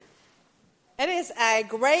It is a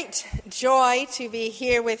great joy to be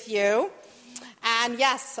here with you. And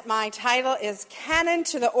yes, my title is Canon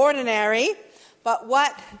to the Ordinary, but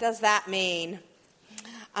what does that mean?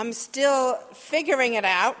 I'm still figuring it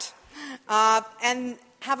out and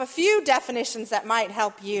have a few definitions that might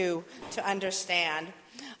help you to understand.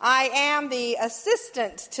 I am the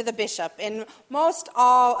assistant to the bishop in most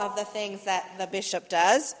all of the things that the bishop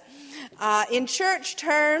does. In church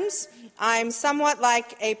terms, I'm somewhat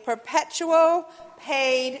like a perpetual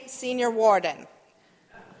paid senior warden.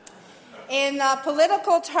 In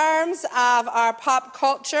political terms of our pop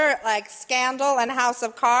culture, like Scandal and House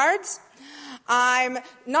of Cards, I'm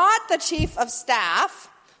not the chief of staff,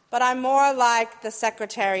 but I'm more like the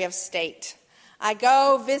Secretary of State. I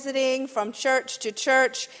go visiting from church to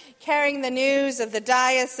church, carrying the news of the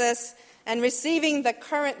diocese and receiving the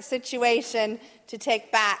current situation to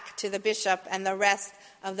take back to the bishop and the rest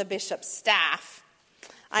of the bishop's staff.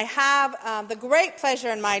 I have the great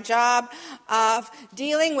pleasure in my job of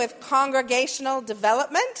dealing with congregational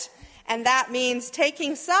development, and that means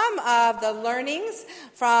taking some of the learnings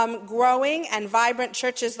from growing and vibrant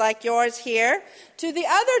churches like yours here to the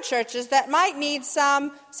other churches that might need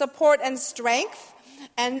some support and strength,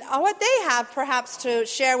 and what they have perhaps to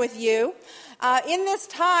share with you in this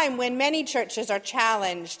time when many churches are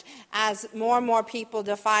challenged as more and more people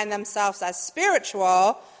define themselves as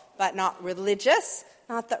spiritual but not religious.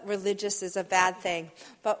 Not that religious is a bad thing,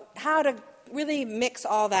 but how to really mix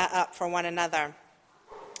all that up for one another.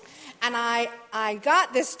 And I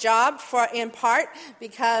got this job in part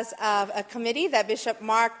because of a committee that Bishop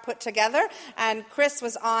Mark put together, and Chris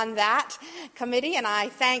was on that committee, and I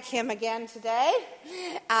thank him again today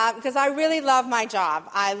because I really love my job.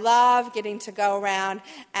 I love getting to go around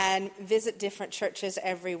and visit different churches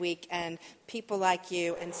every week and people like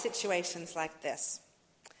you and situations like this.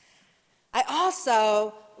 I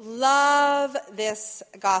also love this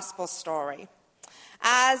gospel story.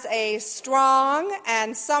 As a strong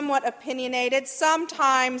and somewhat opinionated,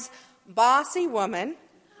 sometimes bossy woman,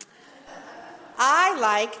 I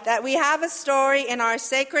like that we have a story in our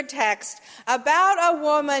sacred text about a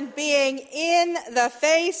woman being in the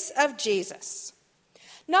face of Jesus.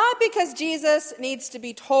 Not because Jesus needs to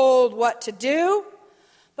be told what to do,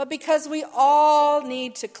 but because we all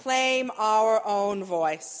need to claim our own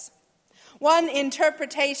voice. One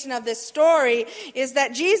interpretation of this story is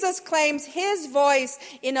that Jesus claims his voice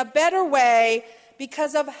in a better way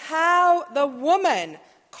because of how the woman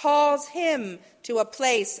calls him to a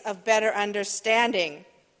place of better understanding.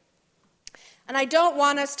 And I don't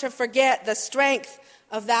want us to forget the strength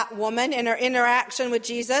of that woman in her interaction with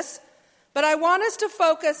Jesus, but I want us to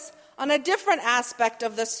focus on a different aspect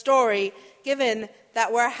of the story, given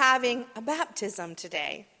that we're having a baptism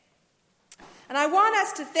today. And I want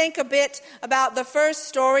us to think a bit about the first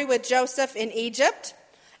story with Joseph in Egypt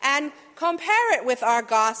and compare it with our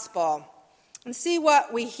gospel and see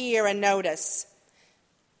what we hear and notice.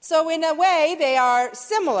 So in a way, they are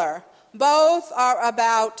similar. Both are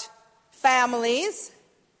about families.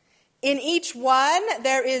 In each one,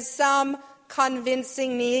 there is some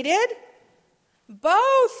convincing needed.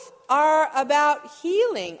 Both are about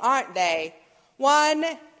healing, aren't they? One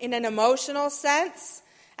in an emotional sense,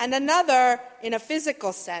 and another in a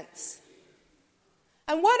physical sense.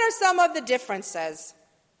 And what are some of the differences?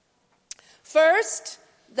 First,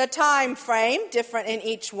 the time frame, different in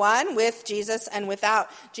each one, with Jesus and without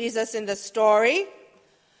Jesus in the story.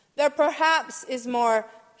 There perhaps is more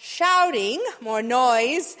shouting, more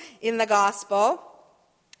noise in the gospel.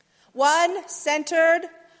 One centered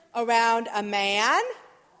around a man,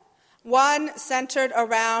 one centered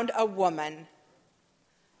around a woman.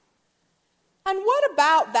 And what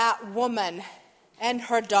about that woman and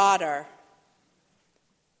her daughter?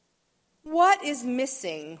 What is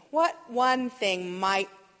missing? What one thing might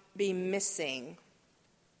be missing?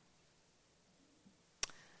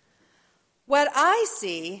 What I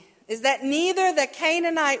see is that neither the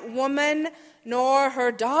Canaanite woman nor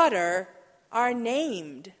her daughter are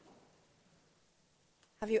named.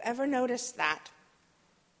 Have you ever noticed that?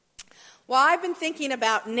 Well, I've been thinking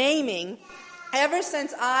about naming ever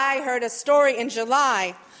since I heard a story in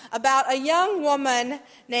July about a young woman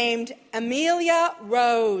named Amelia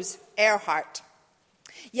Rose Earhart.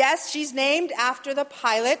 Yes, she's named after the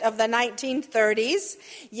pilot of the 1930s.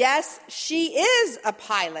 Yes, she is a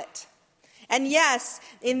pilot. And yes,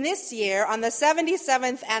 in this year, on the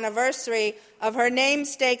 77th anniversary of her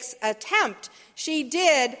namesake's attempt, she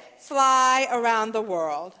did fly around the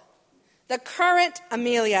world. The current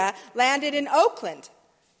Amelia landed in Oakland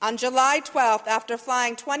on July 12th after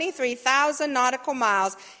flying 23,000 nautical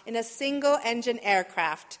miles in a single-engine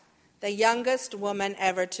aircraft, the youngest woman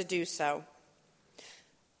ever to do so.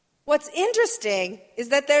 What's interesting is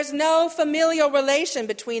that there's no familial relation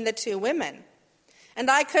between the two women. And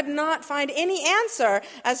I could not find any answer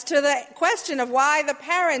as to the question of why the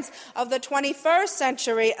parents of the 21st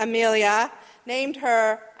century Amelia named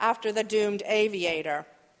her after the doomed aviator.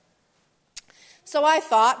 So I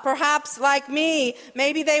thought, perhaps like me,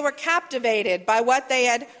 maybe they were captivated by what they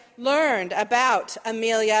had learned about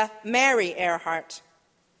Amelia Mary Earhart.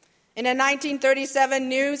 In a 1937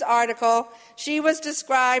 news article, she was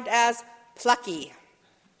described as plucky.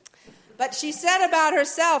 But she said about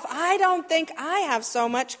herself, "I don't think I have so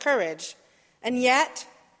much courage." And yet,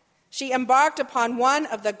 she embarked upon one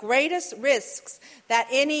of the greatest risks that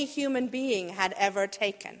any human being had ever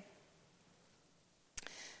taken.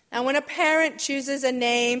 Now, when a parent chooses a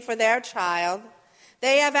name for their child,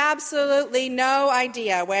 they have absolutely no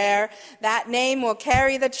idea where that name will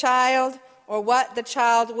carry the child or what the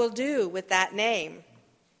child will do with that name.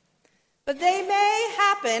 But they may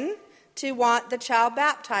happen to want the child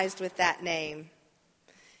baptized with that name.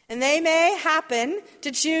 And they may happen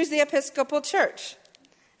to choose the Episcopal Church,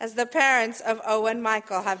 as the parents of Owen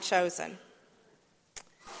Michael have chosen.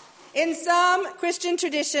 In some Christian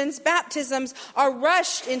traditions, baptisms are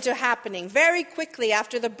rushed into happening very quickly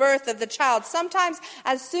after the birth of the child, sometimes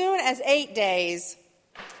as soon as 8 days.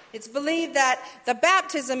 It's believed that the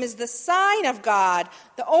baptism is the sign of God.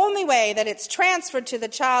 The only way that it's transferred to the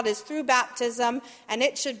child is through baptism, and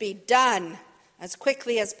it should be done as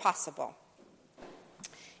quickly as possible.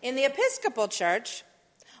 In the Episcopal Church,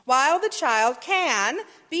 while the child can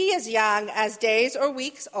be as young as days or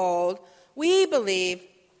weeks old, we believe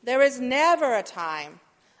there is never a time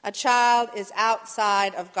a child is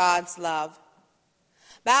outside of God's love.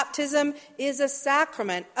 Baptism is a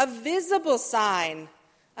sacrament, a visible sign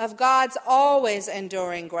of God's always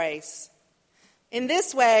enduring grace. In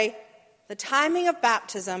this way, the timing of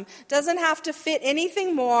baptism doesn't have to fit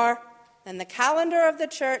anything more than the calendar of the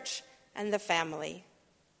church and the family.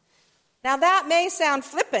 Now that may sound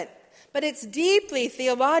flippant, but it's deeply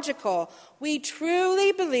theological. We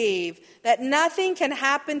truly believe that nothing can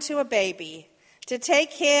happen to a baby to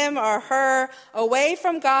take him or her away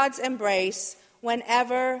from God's embrace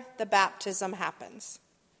whenever the baptism happens.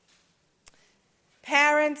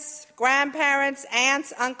 Parents, grandparents,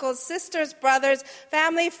 aunts, uncles, sisters, brothers,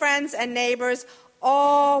 family, friends, and neighbors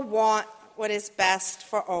all want what is best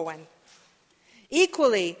for Owen.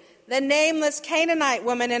 Equally, the nameless Canaanite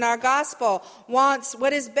woman in our gospel wants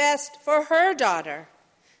what is best for her daughter.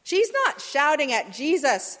 She's not shouting at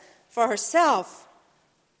Jesus for herself,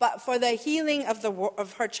 but for the healing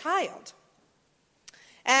of her child.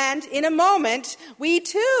 And in a moment, we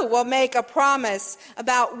too will make a promise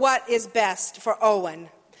about what is best for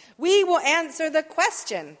Owen. We will answer the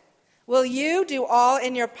question, will you do all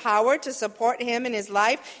in your power to support him in his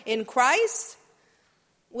life in Christ?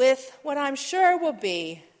 With what I'm sure will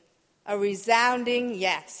be a resounding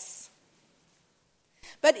yes.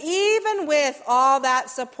 But even with all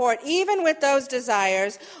that support, even with those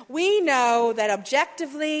desires, we know that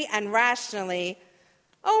objectively and rationally,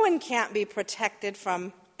 Owen can't be protected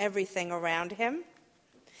from everything around him.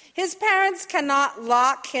 His parents cannot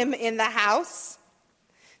lock him in the house.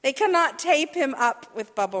 They cannot tape him up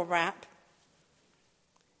with bubble wrap.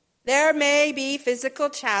 There may be physical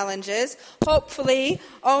challenges, hopefully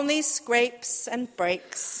only scrapes and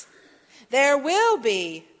breaks. There will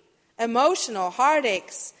be emotional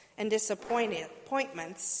heartaches and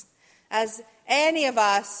disappointments, as any of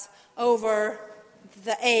us over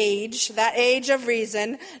that age of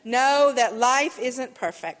reason, know that life isn't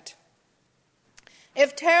perfect.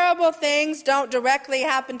 If terrible things don't directly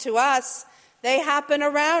happen to us, they happen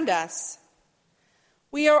around us.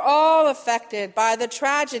 We are all affected by the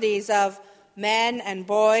tragedies of men and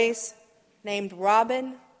boys named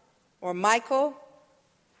Robin or Michael,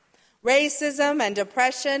 racism and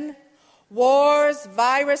depression, wars,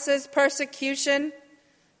 viruses, persecution.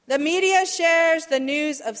 The media shares the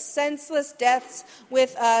news of senseless deaths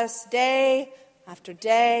with us day after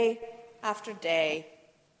day after day.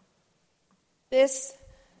 This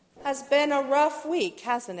has been a rough week,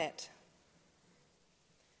 hasn't it?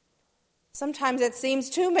 Sometimes it seems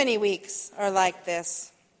too many weeks are like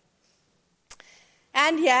this.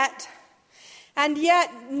 And yet,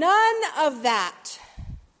 none of that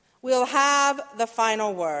will have the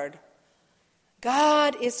final word.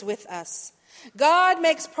 God is with us. God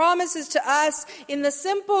makes promises to us in the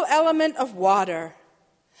simple element of water.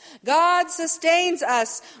 God sustains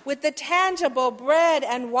us with the tangible bread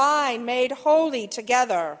and wine made holy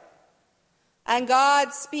together. And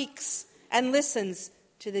God speaks and listens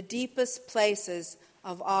to the deepest places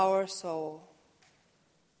of our soul.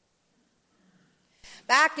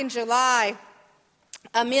 Back in July,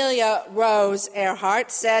 Amelia Rose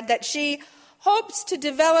Earhart said that she hopes to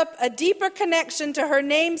develop a deeper connection to her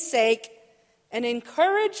namesake and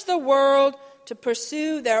encourage the world to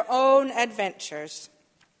pursue their own adventures.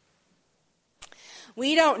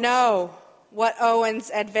 We don't know what Owen's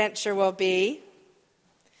adventure will be.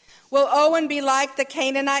 Will Owen be like the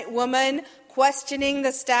Canaanite woman, questioning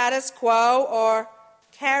the status quo or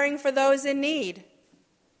caring for those in need?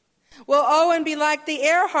 Will Owen be like the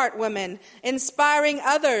Earhart woman, inspiring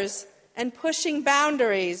others and pushing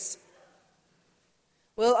boundaries?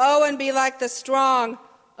 Will Owen be like the strong,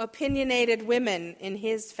 opinionated women in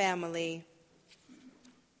his family?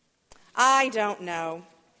 I don't know.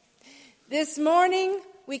 This morning,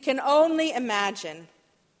 we can only imagine.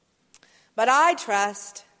 But I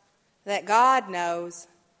trust that God knows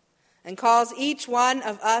and calls each one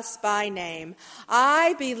of us by name.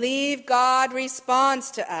 I believe God responds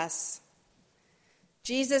to us.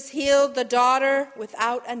 Jesus healed the daughter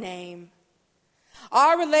without a name.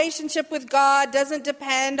 Our relationship with God doesn't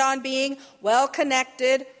depend on being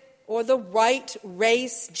well-connected or the right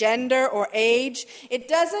race, gender, or age. It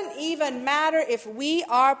doesn't even matter if we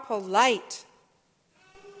are polite.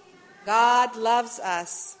 God loves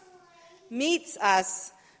us, meets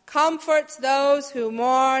us, comforts those who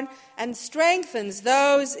mourn, and strengthens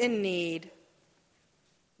those in need.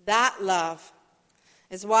 That love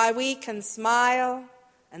is why we can smile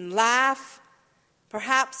and laugh,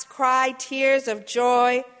 perhaps cry tears of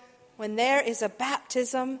joy when there is a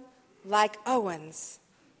baptism like Owen's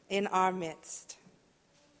in our midst.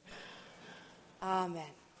 Amen.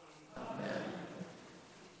 Amen.